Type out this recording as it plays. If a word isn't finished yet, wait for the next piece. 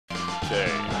Okay,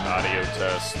 audio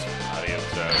test, audio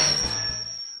test.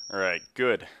 Alright,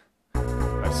 good.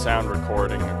 My sound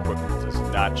recording equipment does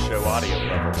not show audio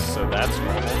levels, so that's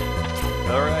normal.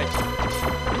 Alright,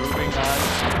 moving on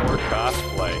to more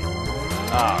KossPlay.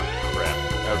 Ah, crap.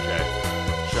 Okay,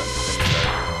 shouldn't have been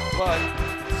there. But,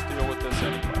 let's deal with this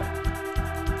anyway.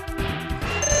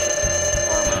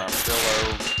 Armadillo.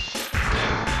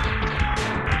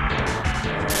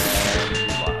 And you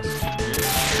lost.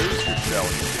 Here's your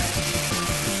jelly.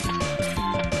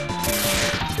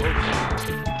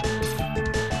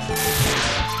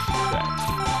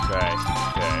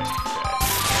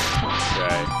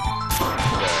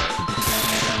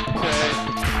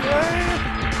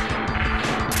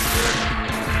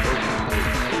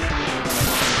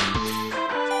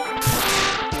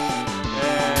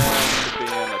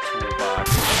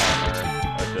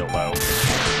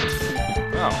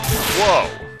 Whoa!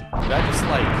 That just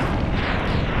like...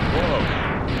 Whoa.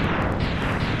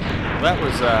 That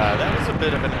was a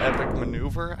bit of an epic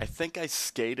maneuver. I think I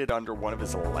skated under one of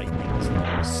his lightnings and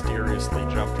then mysteriously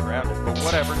jumped around it. But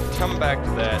whatever, come back to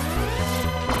that.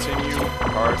 Continue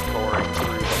hardcoring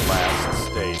through the last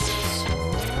stages.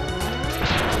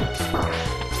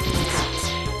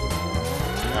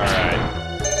 Alright.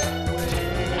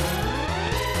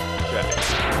 Okay.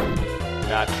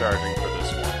 Not charging for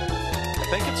this one. I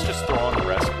think it's just throwing the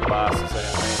rest of the bosses at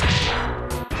me.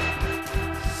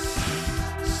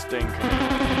 Stinker.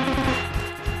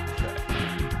 Okay.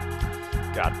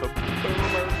 Got the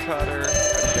Boomer Cutter.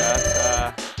 I've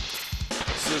got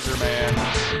Scissor Man,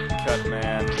 Cut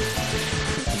Man,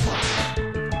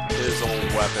 his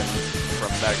old weapon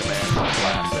from Megaman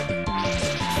Classic.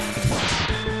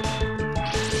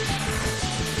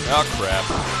 Oh crap.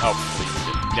 Oh, please.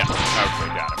 Yeah, okay,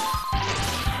 got him.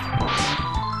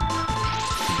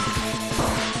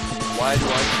 Why do I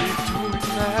keep doing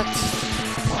that?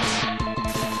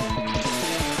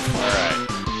 Alright.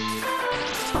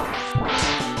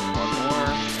 One more.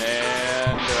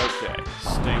 And okay.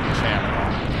 Sting channel.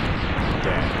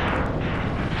 Dang.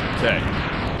 Okay.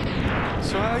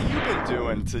 So how you been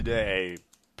doing today,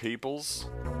 peoples?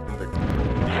 In the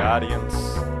audience?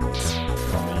 On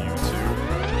the YouTube?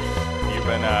 You've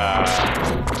been, I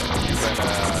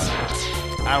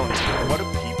don't even know. What do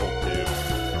people do?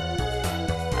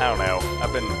 I don't know.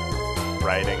 I've been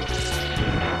writing,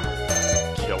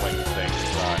 killing things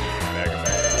on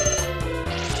Megaman,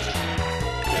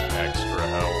 getting extra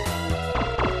health.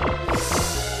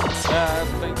 I'm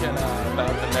thinking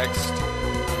about the next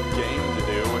game to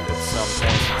do at some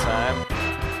point in time.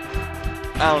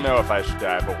 I don't know if I should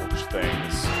divulge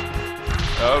things.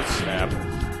 Oh snap.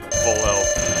 Full health.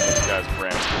 This guy's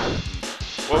rampant.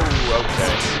 Whoa,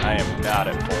 okay. I am not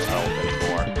at full health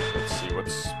anymore. Let's see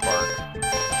what's Spark.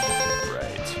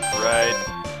 Right.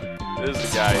 This is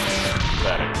the guy who's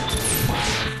pathetic.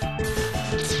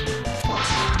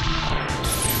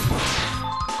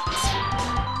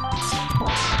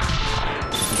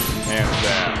 Hands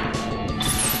down.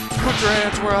 Put your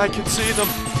hands where I can see them.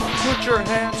 Put your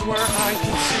hands where I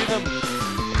can see them.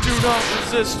 Do not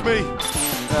resist me.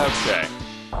 Okay.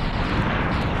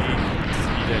 He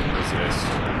didn't resist.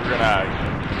 We're gonna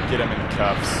get him in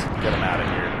cuffs. Get him out of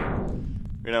here.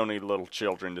 We don't need little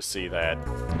children to see that.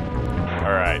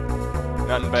 Alright.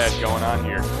 Nothing bad going on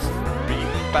here.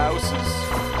 Beating bouses.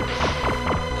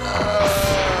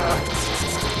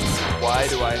 Why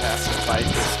do I have to fight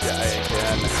this guy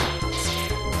again?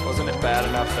 Wasn't it bad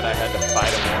enough that I had to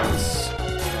fight him once?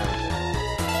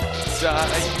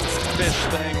 Die, fish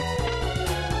thing.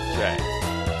 Okay.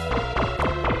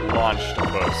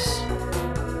 Launch-to-puss.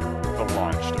 The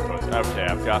launch-to-puss. Okay,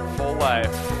 I've got full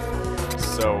life.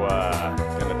 So,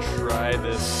 gonna try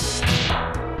this once.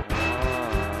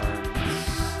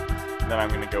 Then I'm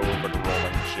gonna go over to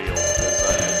Rolling Shield, because I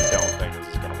don't think this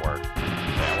is gonna work.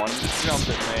 Okay, I want him to jump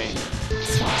at me.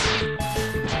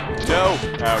 No!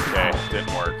 Okay,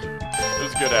 didn't work. It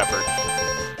was good effort.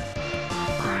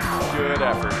 Good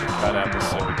effort to cut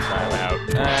episode time out.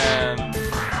 And...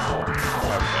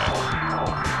 okay.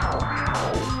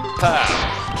 Pow!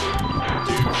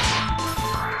 Douche.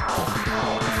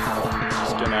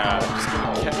 Just gonna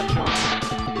catch him.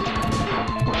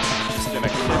 Just gonna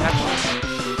catch him.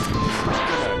 Just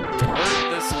gonna hurt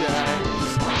this guy.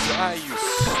 Just die, you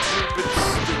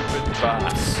stupid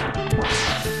boss.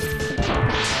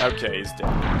 Okay, he's dead.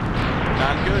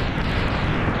 Not good.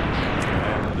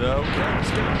 And okay,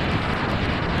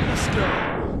 let's go.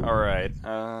 Alright,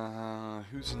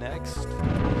 who's next?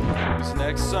 Who's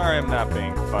next? Sorry, I'm not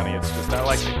being funny. It's just I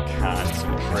like to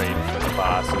concentrate for the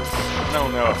bosses. I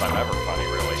don't know if I'm ever funny,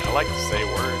 really. I like to say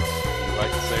words. You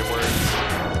like to say words?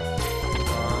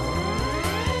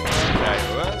 Okay.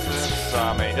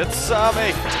 saw me. It saw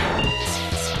me!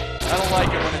 I don't like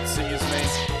it when it sees me.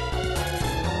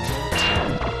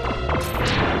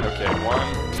 Okay, 1,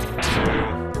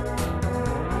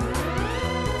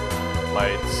 2.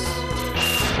 Lights.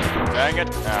 Dang it.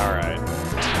 Alright.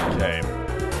 Okay.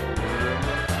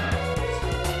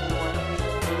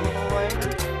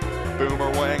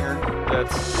 Boomer Wanger.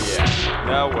 That's, yeah.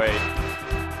 No, wait.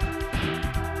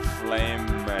 Flame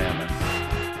Mammoth.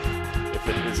 If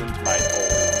it isn't my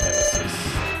old nemesis,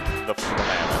 the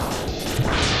Mammoth.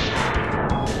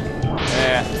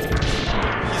 Eh.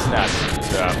 He's not too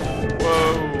tough.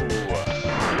 Whoa.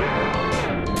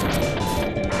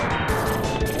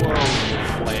 Whoa, you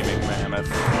flaming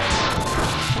mammoth.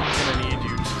 I'm gonna need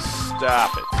you to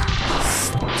stop it.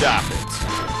 Stop it.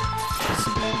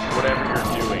 Whatever you're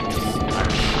doing is,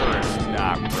 I'm sure it's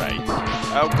not right.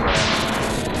 Oh crap.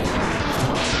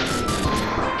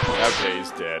 Okay,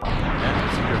 he's dead. And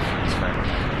he's a good freeze frame.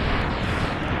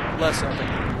 Less epic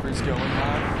maneuvers going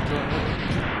on.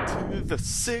 Going to the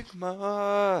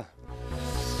Sigma.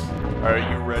 Are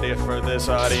you ready for this,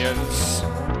 audience?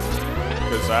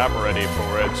 Because I'm ready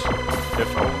for it.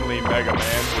 If only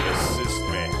Megaman would assist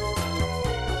me.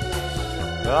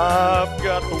 I've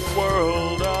got the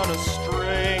world on a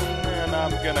string, and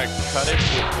I'm gonna cut it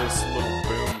with this little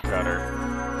boom cutter.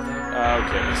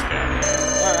 Okay, this guy.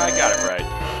 Alright, I got it right.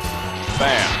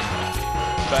 Bam.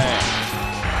 Bam.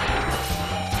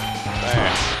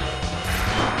 Bam.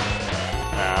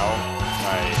 Ow.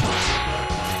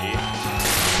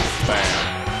 Bam.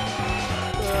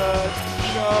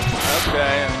 Jump.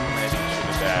 Okay, maybe should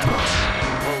have died.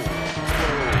 Whoa.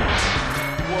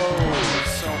 Whoa. Whoa.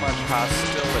 So much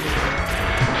hostility.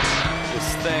 This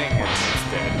thing, it's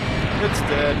dead. It's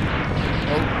dead.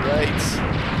 Alright.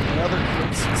 Another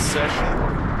quick succession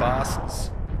of bosses.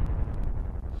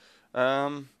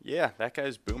 Yeah, that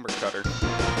guy's Boomer Cutter. I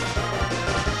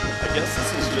guess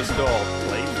this is just all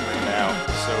playthrough now,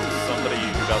 so somebody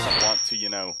who doesn't want to, you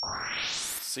know,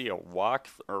 see a walk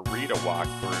or read a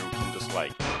walkthrough can just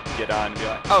like get on and be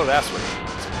like, oh, that's what it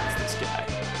is. It's this guy.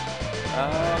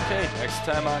 Okay, next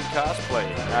time on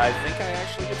KossPlay, I think I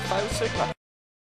actually get 5 Sigma.